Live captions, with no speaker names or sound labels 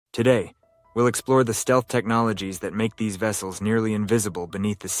Today, we'll explore the stealth technologies that make these vessels nearly invisible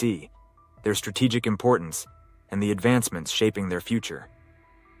beneath the sea, their strategic importance, and the advancements shaping their future.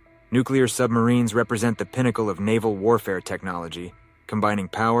 Nuclear submarines represent the pinnacle of naval warfare technology, combining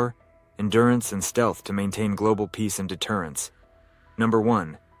power, endurance, and stealth to maintain global peace and deterrence. Number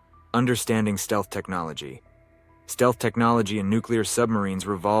 1. Understanding stealth technology. Stealth technology in nuclear submarines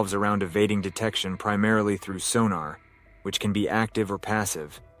revolves around evading detection primarily through sonar, which can be active or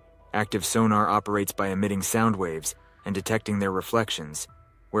passive. Active sonar operates by emitting sound waves and detecting their reflections,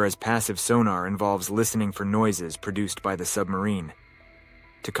 whereas passive sonar involves listening for noises produced by the submarine.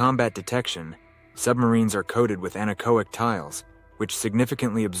 To combat detection, submarines are coated with anechoic tiles, which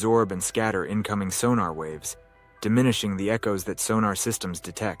significantly absorb and scatter incoming sonar waves, diminishing the echoes that sonar systems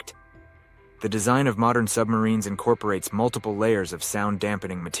detect. The design of modern submarines incorporates multiple layers of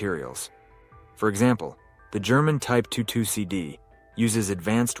sound-dampening materials. For example, the German Type-212CD uses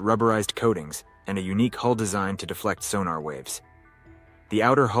advanced rubberized coatings and a unique hull design to deflect sonar waves. The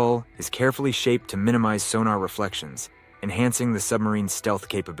outer hull is carefully shaped to minimize sonar reflections, enhancing the submarine's stealth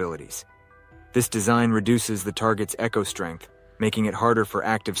capabilities. This design reduces the target's echo strength, making it harder for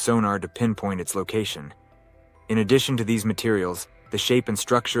active sonar to pinpoint its location. In addition to these materials, the shape and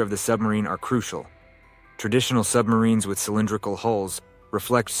structure of the submarine are crucial. Traditional submarines with cylindrical hulls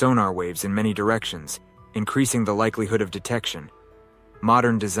reflect sonar waves in many directions, increasing the likelihood of detection.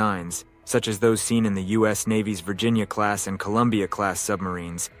 Modern designs, such as those seen in the U.S. Navy's Virginia-class and Columbia-class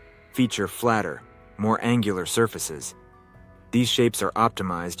submarines, feature flatter, more angular surfaces. These shapes are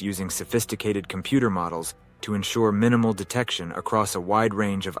optimized using sophisticated computer models to ensure minimal detection across a wide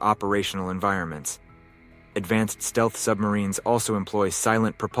range of operational environments. Advanced stealth submarines also employ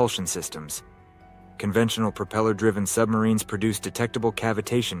silent propulsion systems. Conventional propeller-driven submarines produce detectable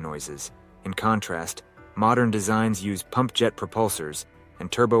cavitation noises. In contrast, modern designs use pump-jet propulsors and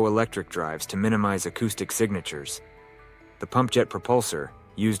turboelectric drives to minimize acoustic signatures. The pump-jet propulsor,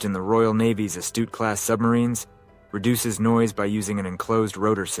 used in the Royal Navy's Astute-class submarines, reduces noise by using an enclosed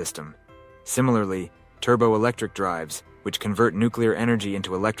rotor system. Similarly, turboelectric drives, which convert nuclear energy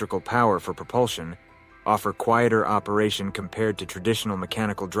into electrical power for propulsion, offer quieter operation compared to traditional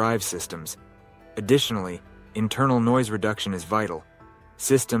mechanical drive systems. Additionally, internal noise reduction is vital.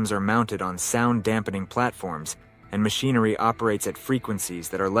 Systems are mounted on sound-dampening platforms, and machinery operates at frequencies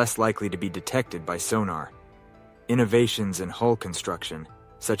that are less likely to be detected by sonar. Innovations in hull construction,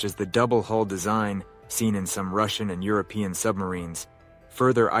 such as the double hull design seen in some Russian and European submarines,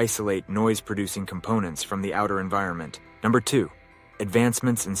 further isolate noise-producing components from the outer environment. Number 2.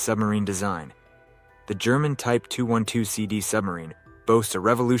 Advancements in submarine design. The German Type-212CD submarine boasts a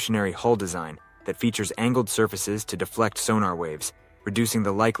revolutionary hull design that features angled surfaces to deflect sonar waves, reducing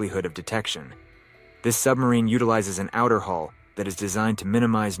the likelihood of detection. This submarine utilizes an outer hull that is designed to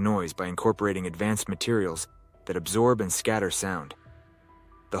minimize noise by incorporating advanced materials that absorb and scatter sound.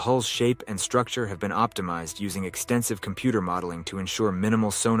 The hull's shape and structure have been optimized using extensive computer modeling to ensure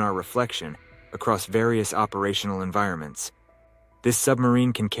minimal sonar reflection across various operational environments. This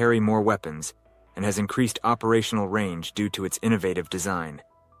submarine can carry more weapons and has increased operational range due to its innovative design.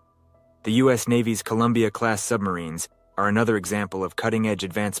 The U.S. Navy's Columbia-class submarines are another example of cutting-edge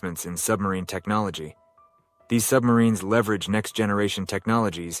advancements in submarine technology. These submarines leverage next-generation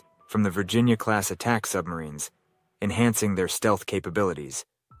technologies from the Virginia-class attack submarines, enhancing their stealth capabilities.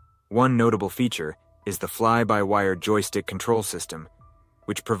 One notable feature is the fly-by-wire joystick control system,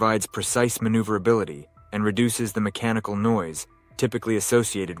 which provides precise maneuverability and reduces the mechanical noise typically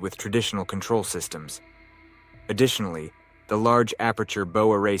associated with traditional control systems. Additionally, the large aperture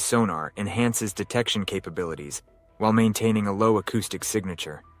bow array sonar enhances detection capabilities while maintaining a low acoustic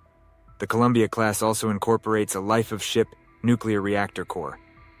signature. The Columbia class also incorporates a life-of-ship nuclear reactor core,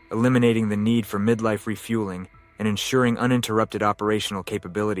 eliminating the need for midlife refueling and ensuring uninterrupted operational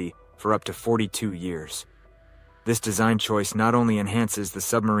capability for up to 42 years. This design choice not only enhances the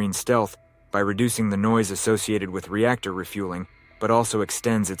submarine's stealth by reducing the noise associated with reactor refueling, but also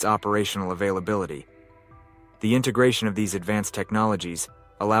extends its operational availability. The integration of these advanced technologies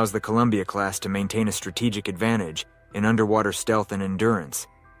allows the Columbia class to maintain a strategic advantage in underwater stealth and endurance.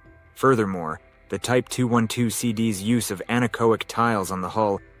 Furthermore, the Type-212CD's use of anechoic tiles on the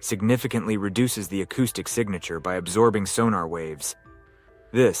hull significantly reduces the acoustic signature by absorbing sonar waves.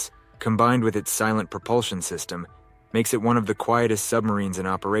 This, combined with its silent propulsion system, makes it one of the quietest submarines in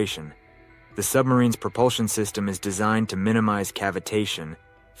operation. The submarine's propulsion system is designed to minimize cavitation,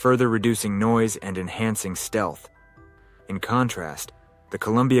 further reducing noise and enhancing stealth. In contrast, the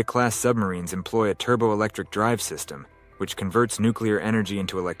Columbia-class submarines employ a turboelectric drive system, which converts nuclear energy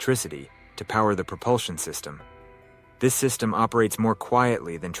into electricity to power the propulsion system. This system operates more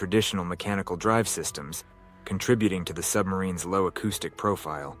quietly than traditional mechanical drive systems, contributing to the submarine's low acoustic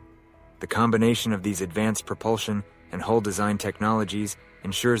profile. The combination of these advanced propulsion and hull design technologies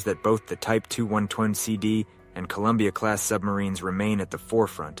ensures that both the Type-212CD and Columbia-class submarines remain at the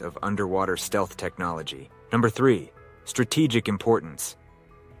forefront of underwater stealth technology. Number 3. Strategic importance.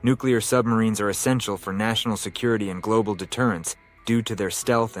 Nuclear submarines are essential for national security and global deterrence due to their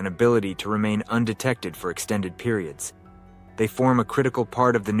stealth and ability to remain undetected for extended periods. They form a critical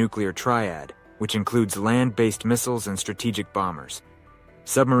part of the nuclear triad, which includes land-based missiles and strategic bombers.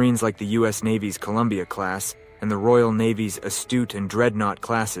 Submarines like the U.S. Navy's Columbia class and the Royal Navy's Astute and Dreadnought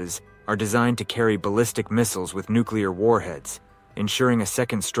classes are designed to carry ballistic missiles with nuclear warheads, ensuring a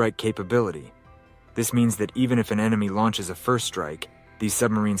second strike capability. This means that even if an enemy launches a first strike, these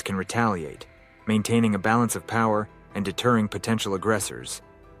submarines can retaliate, maintaining a balance of power and deterring potential aggressors.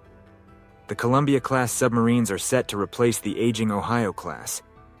 The Columbia-class submarines are set to replace the aging Ohio class,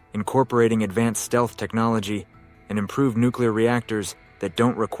 incorporating advanced stealth technology and improved nuclear reactors that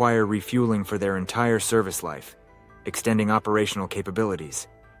don't require refueling for their entire service life, extending operational capabilities.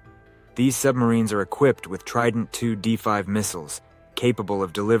 These submarines are equipped with Trident II D5 missiles, capable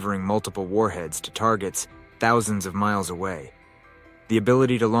of delivering multiple warheads to targets thousands of miles away. The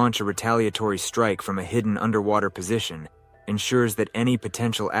ability to launch a retaliatory strike from a hidden underwater position ensures that any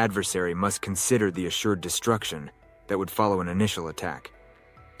potential adversary must consider the assured destruction that would follow an initial attack.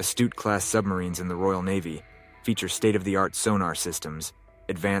 Astute-class submarines in the Royal Navy feature state-of-the-art sonar systems,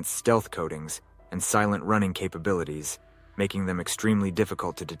 advanced stealth coatings, and silent running capabilities, making them extremely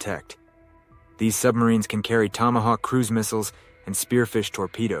difficult to detect. These submarines can carry Tomahawk cruise missiles and Spearfish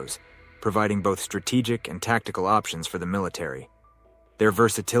torpedoes, providing both strategic and tactical options for the military. Their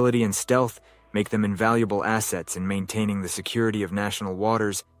versatility and stealth make them invaluable assets in maintaining the security of national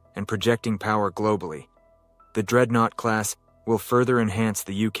waters and projecting power globally. The Dreadnought class will further enhance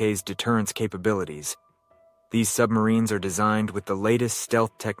the UK's deterrence capabilities. These submarines are designed with the latest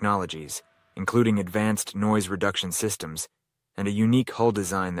stealth technologies, including advanced noise reduction systems, and a unique hull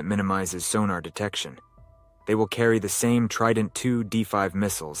design that minimizes sonar detection. They will carry the same Trident II D5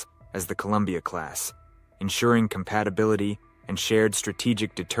 missiles as the Columbia class, ensuring compatibility and shared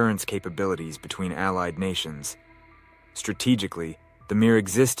strategic deterrence capabilities between allied nations. Strategically, the mere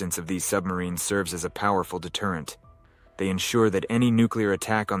existence of these submarines serves as a powerful deterrent. They ensure that any nuclear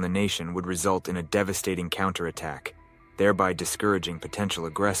attack on the nation would result in a devastating counterattack, thereby discouraging potential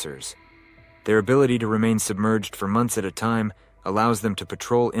aggressors. Their ability to remain submerged for months at a time allows them to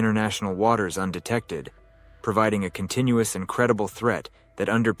patrol international waters undetected, providing a continuous and credible threat that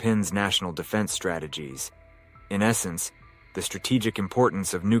underpins national defense strategies. In essence, the strategic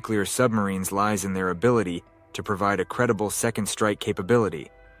importance of nuclear submarines lies in their ability to provide a credible second strike capability,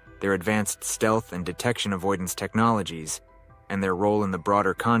 their advanced stealth and detection avoidance technologies, and their role in the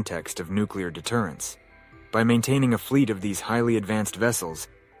broader context of nuclear deterrence. By maintaining a fleet of these highly advanced vessels,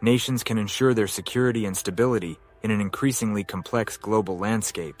 nations can ensure their security and stability in an increasingly complex global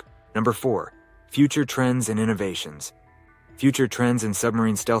landscape. Number 4. Future trends and innovations. Future trends in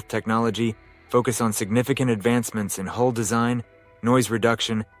submarine stealth technology focus on significant advancements in hull design, noise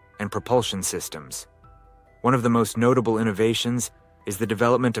reduction, and propulsion systems. One of the most notable innovations is the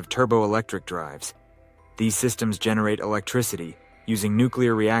development of turboelectric drives. These systems generate electricity using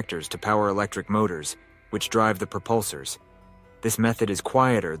nuclear reactors to power electric motors, which drive the propulsors. This method is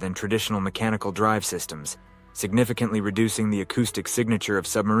quieter than traditional mechanical drive systems, significantly reducing the acoustic signature of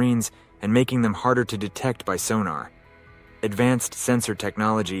submarines and making them harder to detect by sonar. Advanced sensor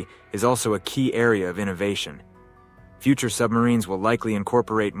technology is also a key area of innovation. Future submarines will likely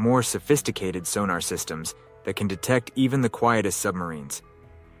incorporate more sophisticated sonar systems that can detect even the quietest submarines.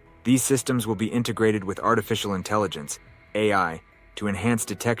 These systems will be integrated with artificial intelligence, AI, to enhance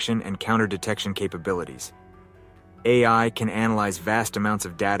detection and counter-detection capabilities. AI can analyze vast amounts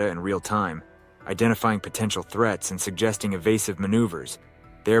of data in real time, identifying potential threats and suggesting evasive maneuvers,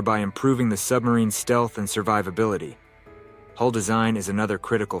 thereby improving the submarine's stealth and survivability. Hull design is another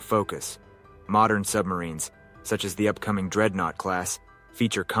critical focus. Modern submarines, such as the upcoming Dreadnought class,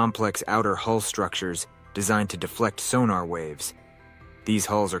 feature complex outer hull structures designed to deflect sonar waves. These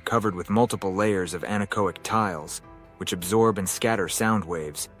hulls are covered with multiple layers of anechoic tiles, which absorb and scatter sound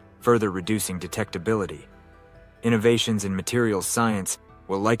waves, further reducing detectability. Innovations in materials science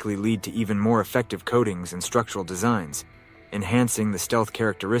will likely lead to even more effective coatings and structural designs, enhancing the stealth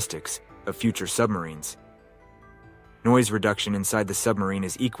characteristics of future submarines. Noise reduction inside the submarine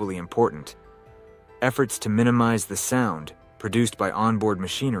is equally important. Efforts to minimize the sound produced by onboard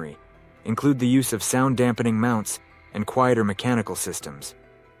machinery include the use of sound-dampening mounts and quieter mechanical systems.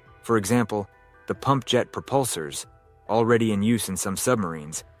 For example, the pump jet propulsors, already in use in some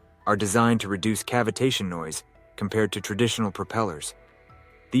submarines, are designed to reduce cavitation noise compared to traditional propellers.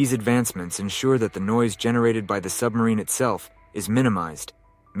 These advancements ensure that the noise generated by the submarine itself is minimized,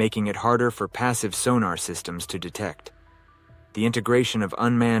 making it harder for passive sonar systems to detect. The integration of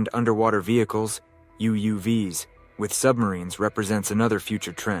unmanned underwater vehicles, UUVs, with submarines represents another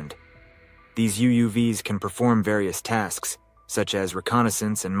future trend. These UUVs can perform various tasks, such as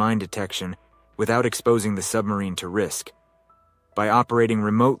reconnaissance and mine detection, without exposing the submarine to risk. By operating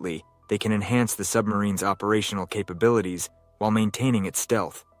remotely, they can enhance the submarine's operational capabilities while maintaining its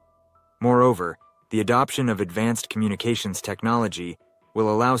stealth. Moreover, the adoption of advanced communications technology will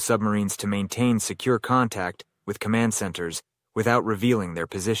allow submarines to maintain secure contact with command centers without revealing their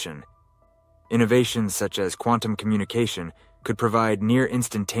position. Innovations such as quantum communication could provide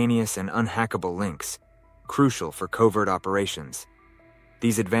near-instantaneous and unhackable links, crucial for covert operations.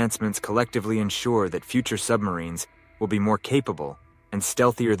 These advancements collectively ensure that future submarines will be more capable and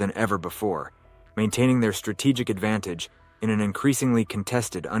stealthier than ever before, maintaining their strategic advantage in an increasingly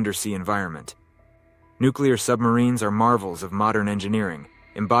contested undersea environment. Nuclear submarines are marvels of modern engineering,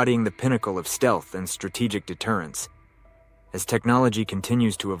 embodying the pinnacle of stealth and strategic deterrence. As technology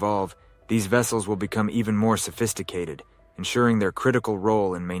continues to evolve, these vessels will become even more sophisticated, ensuring their critical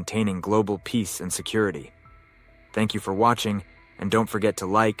role in maintaining global peace and security. Thank you for watching, and don't forget to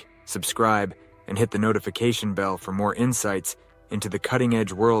like, subscribe, and hit the notification bell for more insights into the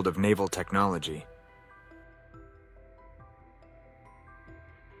cutting-edge world of naval technology.